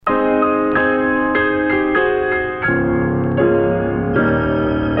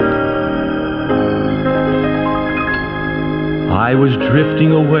I was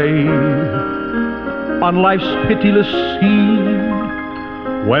drifting away on life's pitiless sea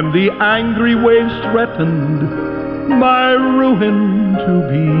when the angry waves threatened my ruin to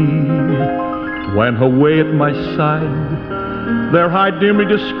be. When away at my side there I dimly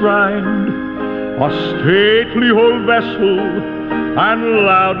descried a stately old vessel, and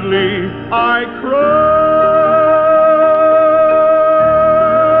loudly I cried,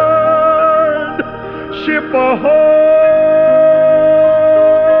 "Ship ahoy!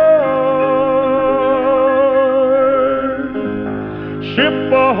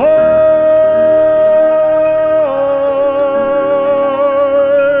 Ship ahoy!"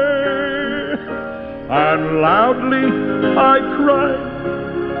 And loudly I cried,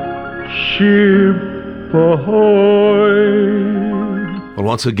 "Ship ahoy!" Well,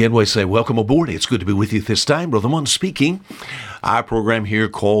 once again, we say welcome aboard. It's good to be with you this time. Brother Munn speaking. Our program here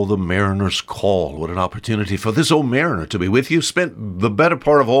called The Mariner's Call. What an opportunity for this old mariner to be with you. Spent the better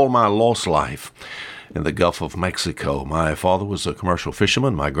part of all my lost life in the Gulf of Mexico. My father was a commercial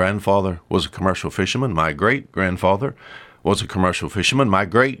fisherman. My grandfather was a commercial fisherman. My great-grandfather was a commercial fisherman. My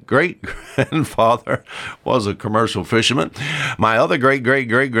great-great-grandfather was a commercial fisherman. My other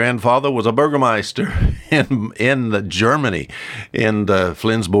great-great-great-grandfather was a burgomaster in Germany, in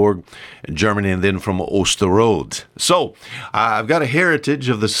Flensburg, Germany, and then from Osterode. So I've got a heritage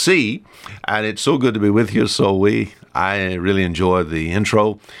of the sea, and it's so good to be with you. So I really enjoy the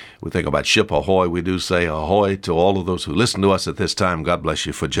intro. We think about ship ahoy. We do say ahoy to all of those who listen to us at this time. God bless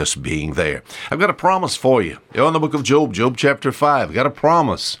you for just being there. I've got a promise for you. You're in the book of Job, Job chapter 5. I've got a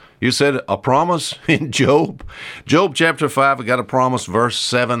promise. You said a promise in Job? Job chapter 5, I got a promise, verse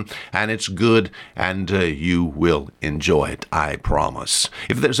 7, and it's good, and you will enjoy it, I promise.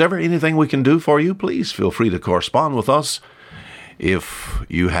 If there's ever anything we can do for you, please feel free to correspond with us. If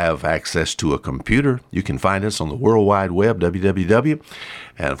you have access to a computer, you can find us on the World Wide Web, www.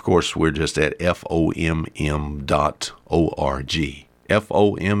 And of course, we're just at FOMM.org.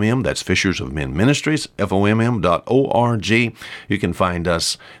 FOMM, that's Fishers of Men Ministries, FOMM.org. You can find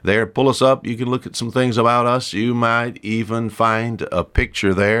us there. Pull us up. You can look at some things about us. You might even find a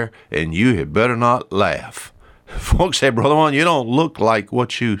picture there, and you had better not laugh. Folks say, Brother Juan, you don't look like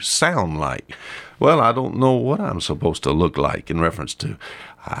what you sound like. Well, I don't know what I'm supposed to look like in reference to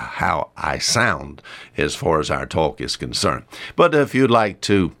how I sound as far as our talk is concerned. But if you'd like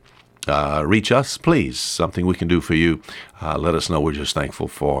to reach us, please, something we can do for you, let us know. We're just thankful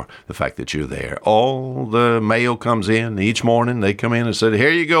for the fact that you're there. All the mail comes in each morning. They come in and say,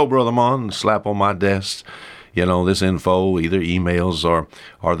 "Here you go, Brother Mon," slap on my desk. You know, this info, either emails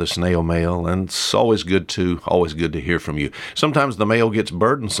or the snail mail, and it's always good to hear from you. Sometimes the mail gets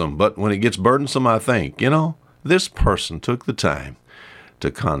burdensome, but when it gets burdensome, I think, this person took the time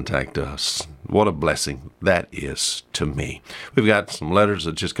to contact us. What a blessing that is to me. We've got some letters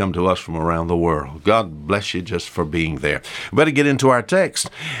that just come to us from around the world. God bless you just for being there. We better get into our text.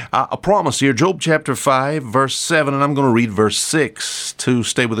 A promise here, Job chapter 5, verse 7, and I'm going to read verse 6 to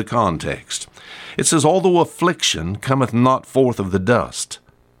stay with the context. It says, "Although affliction cometh not forth of the dust,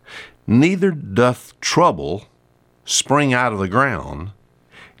 neither doth trouble spring out of the ground,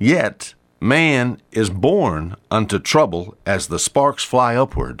 yet man is born unto trouble as the sparks fly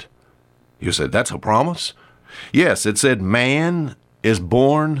upward." You said, that's a promise? Yes, it said man is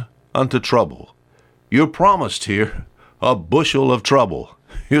born unto trouble. You're promised here a bushel of trouble.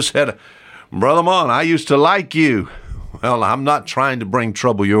 You said, Brother Mon, I used to like you. Well, I'm not trying to bring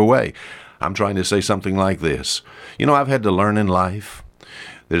trouble your way. I'm trying to say something like this. I've had to learn in life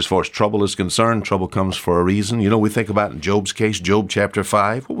that as far as trouble is concerned, trouble comes for a reason. We think about in Job's case, Job chapter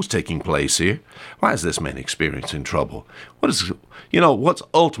 5, what was taking place here? Why is this man experiencing trouble? What's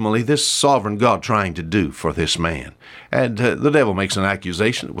ultimately this sovereign God trying to do for this man? And the devil makes an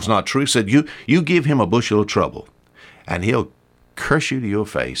accusation. It was not true. He said, you give him a bushel of trouble, and he'll curse you to your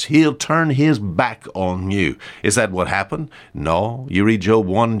face. He'll turn his back on you. Is that what happened? No. You read Job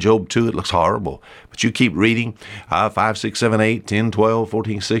 1, Job 2, it looks horrible. But you keep reading 5, 6, 7, 8, 10, 12,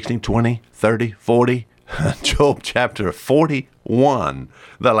 14, 16, 20, 30, 40. Job chapter 41,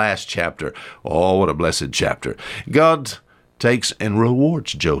 the last chapter. Oh, what a blessed chapter. God takes and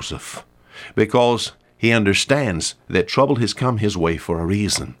rewards Joseph because he understands that trouble has come his way for a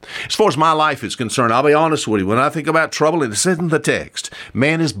reason. As far as my life is concerned, I'll be honest with you. When I think about trouble, it says in the text,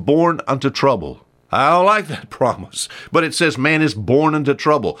 man is born unto trouble. I don't like that promise, but it says man is born unto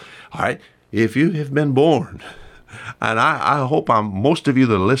trouble. All right, if you have been born And I hope most of you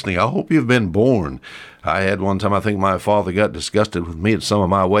that are listening, I hope you've been born. I had one time, I think my father got disgusted with me at some of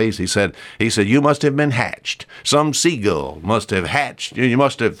my ways. He said, you must have been hatched. Some seagull must have hatched. You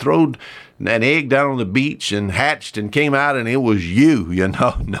must have thrown an egg down on the beach and hatched and came out and it was you.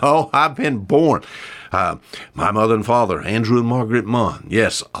 No, I've been born. My mother and father, Andrew and Margaret Munn.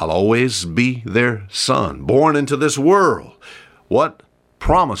 Yes, I'll always be their son, born into this world. What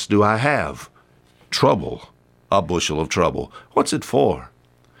promise do I have? Trouble, a bushel of trouble. What's it for?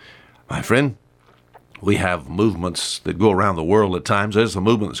 My friend, we have movements that go around the world at times. There's a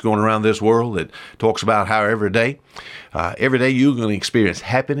movement that's going around this world that talks about how every day you're going to experience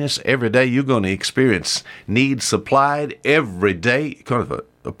happiness. Every day you're going to experience needs supplied. Every day, kind of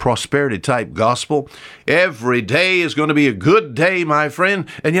a prosperity type gospel. Every day is going to be a good day, my friend.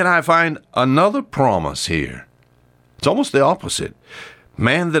 And yet I find another promise here. It's almost the opposite.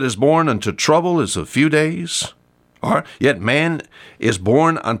 Man that is born unto trouble is a few days. Or yet man is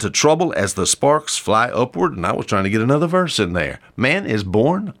born unto trouble as the sparks fly upward. And I was trying to get another verse in there. Man is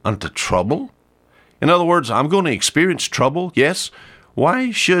born unto trouble. In other words, I'm going to experience trouble. Yes.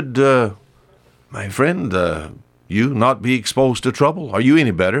 Why should, my friend, you not be exposed to trouble? Are you any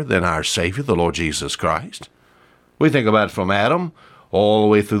better than our Savior, the Lord Jesus Christ? We think about it from Adam all the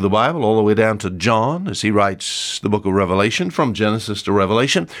way through the Bible, all the way down to John, as he writes the book of Revelation, from Genesis to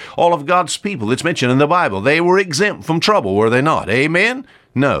Revelation. All of God's people that's mentioned in the Bible, they were exempt from trouble, were they not? Amen?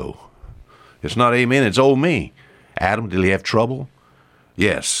 No. It's not amen, it's oh me. Adam, did he have trouble?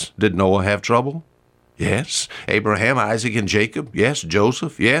 Yes. Did Noah have trouble? Yes. Abraham, Isaac, and Jacob? Yes.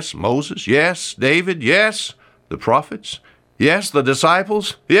 Joseph? Yes. Moses? Yes. David? Yes. The prophets? Yes. The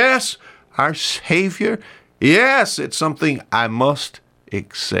disciples? Yes. Our Savior? Yes. It's something I must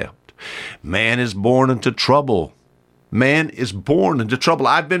accept. Man is born into trouble. Man is born into trouble.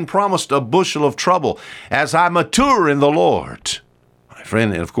 I've been promised a bushel of trouble as I mature in the Lord. My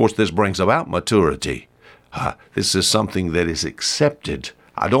friend, and of course this brings about maturity. This is something that is accepted.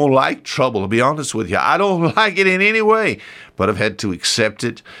 I don't like trouble, to be honest with you. I don't like it in any way, but I've had to accept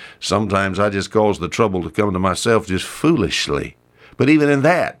it. Sometimes I just cause the trouble to come to myself just foolishly. But even in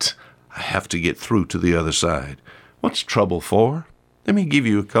that, I have to get through to the other side. What's trouble for? Let me give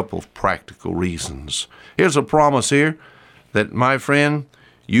you a couple of practical reasons. Here's a promise here that, my friend,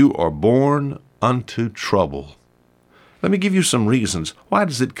 you are born unto trouble. Let me give you some reasons. Why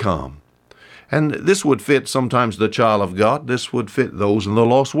does it come? And this would fit sometimes the child of God. This would fit those in the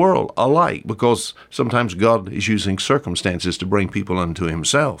lost world alike, because sometimes God is using circumstances to bring people unto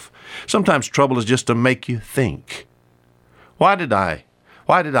himself. Sometimes trouble is just to make you think. Why did I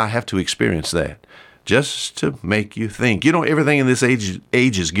have to experience that? Just to make you think. You know, everything in this age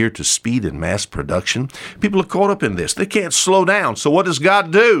is geared to speed and mass production. People are caught up in this. They can't slow down. So what does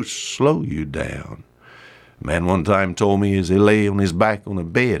God do? Slow you down. A man one time told me as he lay on his back on a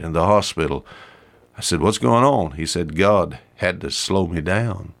bed in the hospital, I said, what's going on? He said, God had to slow me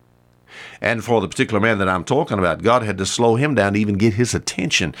down. And for the particular man that I'm talking about, God had to slow him down to even get his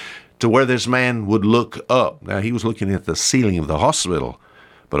attention to where this man would look up. Now, he was looking at the ceiling of the hospital,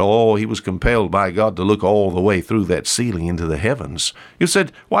 but he was compelled by God to look all the way through that ceiling into the heavens. You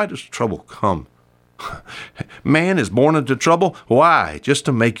said, why does trouble come? Man is born into trouble. Why? Just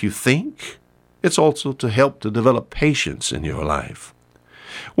to make you think? It's also to help to develop patience in your life.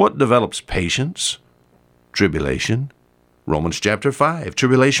 What develops patience? Tribulation. Romans chapter 5,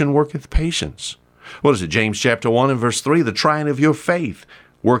 tribulation worketh patience. What is it? James chapter 1 and verse 3, the trying of your faith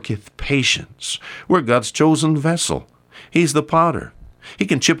worketh patience. We're God's chosen vessel. He's the potter. He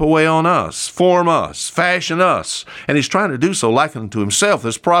can chip away on us, form us, fashion us, and he's trying to do so like unto himself.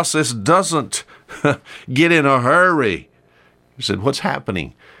 This process doesn't get in a hurry. You said, what's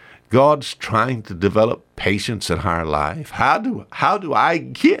happening? God's trying to develop patience in our life. How do I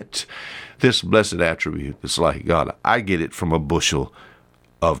get this blessed attribute that's like God? I get it from a bushel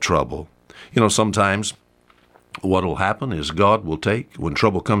of trouble. You know, sometimes what will happen is God will take, when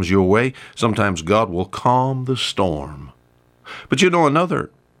trouble comes your way, sometimes God will calm the storm. But you know, another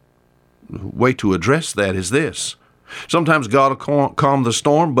way to address that is this. Sometimes God will calm the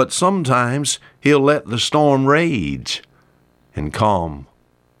storm, but sometimes he'll let the storm rage and calm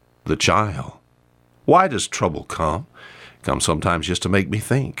the child. Why does trouble come? It comes sometimes just to make me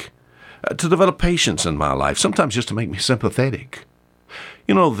think, to develop patience in my life, sometimes just to make me sympathetic.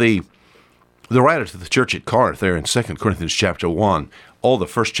 You know, the writer to the church at Corinth there in 2 Corinthians chapter 1, the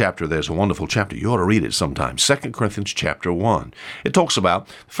first chapter, there's a wonderful chapter. You ought to read it sometime. 2 Corinthians chapter 1. It talks about,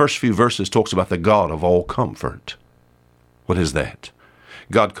 the first few verses talks about the God of all comfort. What is that?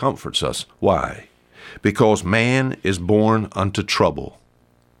 God comforts us. Why? Because man is born unto trouble.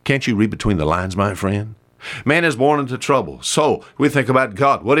 Can't you read between the lines, my friend? Man is born into trouble. So we think about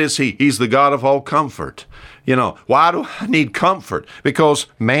God. What is he? He's the God of all comfort. Why do I need comfort? Because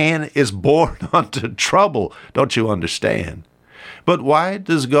man is born unto trouble. Don't you understand? But why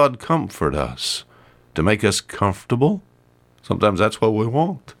does God comfort us? To make us comfortable? Sometimes that's what we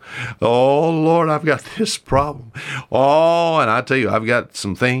want. Oh, Lord, I've got this problem. Oh, and I tell you, I've got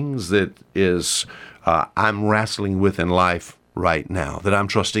some things that I'm wrestling with in life right now that I'm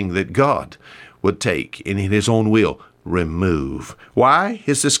trusting that God would take and in his own will remove. Why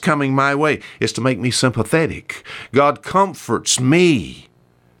is this coming my way? It's to make me sympathetic. God comforts me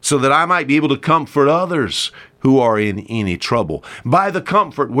so that I might be able to comfort others who are in any trouble by the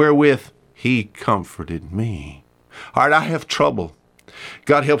comfort wherewith he comforted me. All right, I have trouble.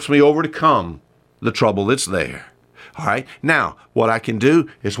 God helps me overcome the trouble that's there. All right, now what I can do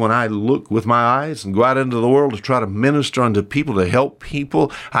is when I look with my eyes and go out into the world to try to minister unto people, to help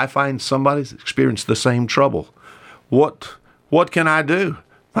people, I find somebody's experienced the same trouble. What can I do?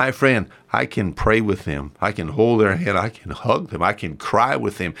 My friend, I can pray with them. I can hold their hand. I can hug them. I can cry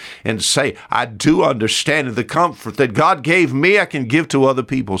with them and say, I do understand the comfort that God gave me, I can give to other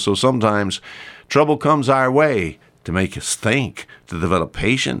people. So sometimes trouble comes our way to make us think, to develop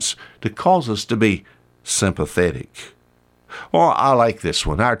patience, to cause us to be sympathetic. Oh, I like this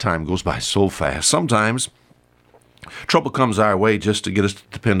one. Our time goes by so fast. Sometimes trouble comes our way just to get us to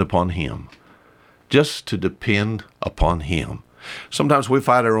depend upon him. Just to depend upon him. Sometimes we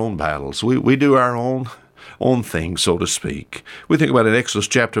fight our own battles. We do our own thing, so to speak. We think about it in Exodus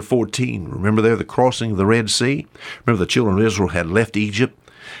chapter 14. Remember there the crossing of the Red Sea? Remember the children of Israel had left Egypt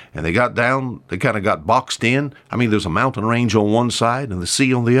and they got down, they kind of got boxed in. There's a mountain range on one side and the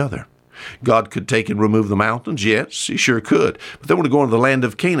sea on the other. God could take and remove the mountains. Yes, he sure could. But they want to go into the land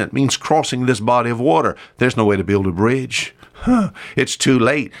of Canaan. It means crossing this body of water. There's no way to build a bridge. It's too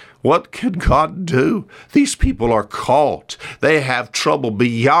late. What could God do? These people are caught. They have trouble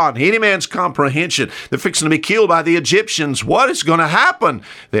beyond any man's comprehension. They're fixing to be killed by the Egyptians. What is going to happen?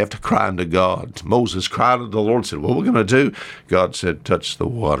 They have to cry unto God. Moses cried unto the Lord and said, what are we going to do? God said, touch the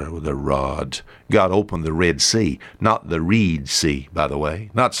water with a rod. God opened the Red Sea, not the Reed Sea, by the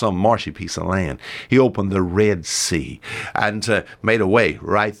way, not some marshy piece of land. He opened the Red Sea and made a way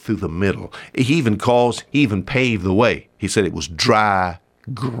right through the middle. He even paved the way. He said it was dry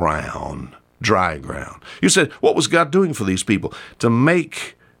ground. You said, what was God doing for these people? To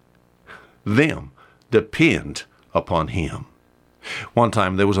make them depend upon him. One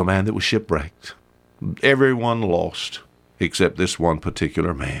time there was a man that was shipwrecked. Everyone lost except this one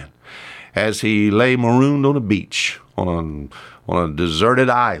particular man. As he lay marooned on a beach, on a deserted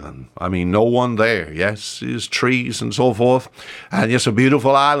island. No one there. Yes, there's trees and so forth. And yes, a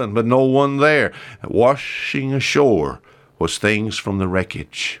beautiful island, but no one there. Washing ashore was things from the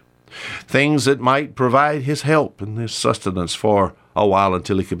wreckage. Things that might provide his help and his sustenance for a while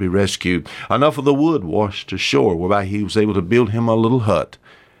until he could be rescued. Enough of the wood washed ashore whereby he was able to build him a little hut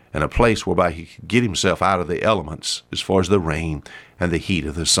and a place whereby he could get himself out of the elements as far as the rain and the heat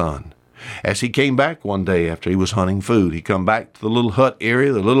of the sun. As he came back one day after he was hunting food, he come back to the little hut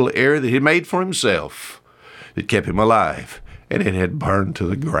area, the little area that he made for himself. It kept him alive, and it had burned to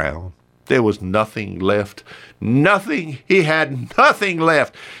the ground. There was nothing left. Nothing. He had nothing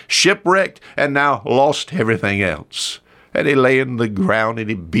left. Shipwrecked and now lost everything else. And he lay in the ground and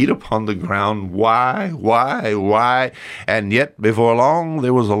he beat upon the ground. Why? And yet before long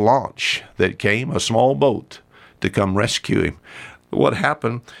there was a launch that came, a small boat, to come rescue him. What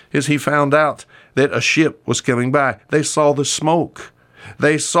happened is he found out that a ship was coming by. They saw the smoke.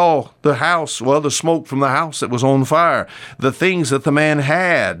 They saw the house, the smoke from the house that was on fire. The things that the man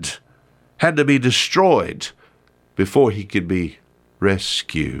had to be destroyed before he could be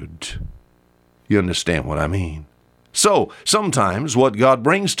rescued. You understand what I mean? So, sometimes what God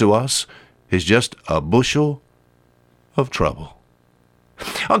brings to us is just a bushel of trouble.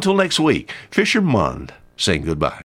 Until next week, Fisher Munn saying goodbye.